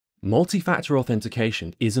Multi-factor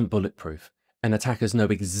authentication isn't bulletproof, and attackers know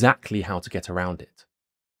exactly how to get around it.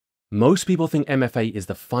 Most people think MFA is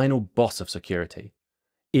the final boss of security.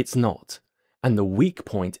 It's not, and the weak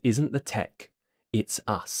point isn't the tech, it's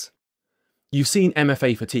us. You've seen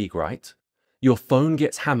MFA fatigue, right? Your phone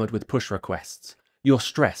gets hammered with push requests. You're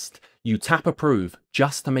stressed, you tap approve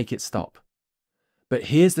just to make it stop. But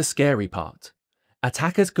here's the scary part.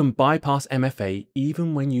 Attackers can bypass MFA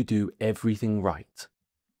even when you do everything right.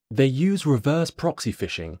 They use reverse proxy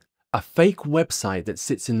phishing, a fake website that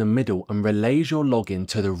sits in the middle and relays your login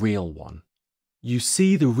to the real one. You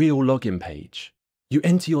see the real login page. You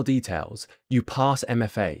enter your details, you pass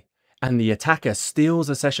MFA, and the attacker steals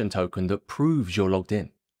a session token that proves you're logged in.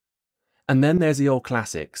 And then there's the old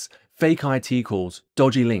classics, fake IT calls,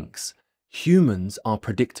 dodgy links. Humans are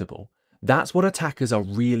predictable. That's what attackers are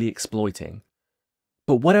really exploiting.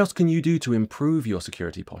 But what else can you do to improve your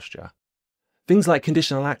security posture? Things like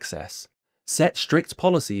conditional access. Set strict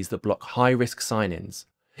policies that block high-risk sign-ins,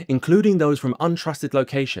 including those from untrusted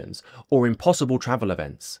locations or impossible travel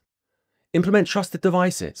events. Implement trusted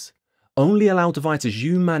devices. Only allow devices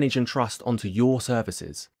you manage and trust onto your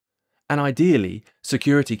services. And ideally,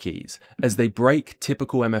 security keys, as they break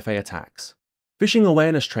typical MFA attacks. Phishing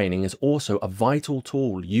awareness training is also a vital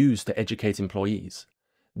tool used to educate employees.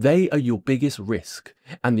 They are your biggest risk,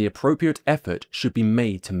 and the appropriate effort should be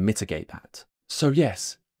made to mitigate that. So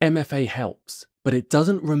yes, MFA helps, but it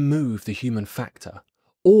doesn't remove the human factor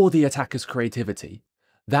or the attacker's creativity.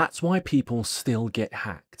 That's why people still get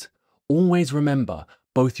hacked. Always remember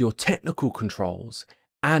both your technical controls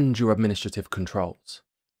and your administrative controls.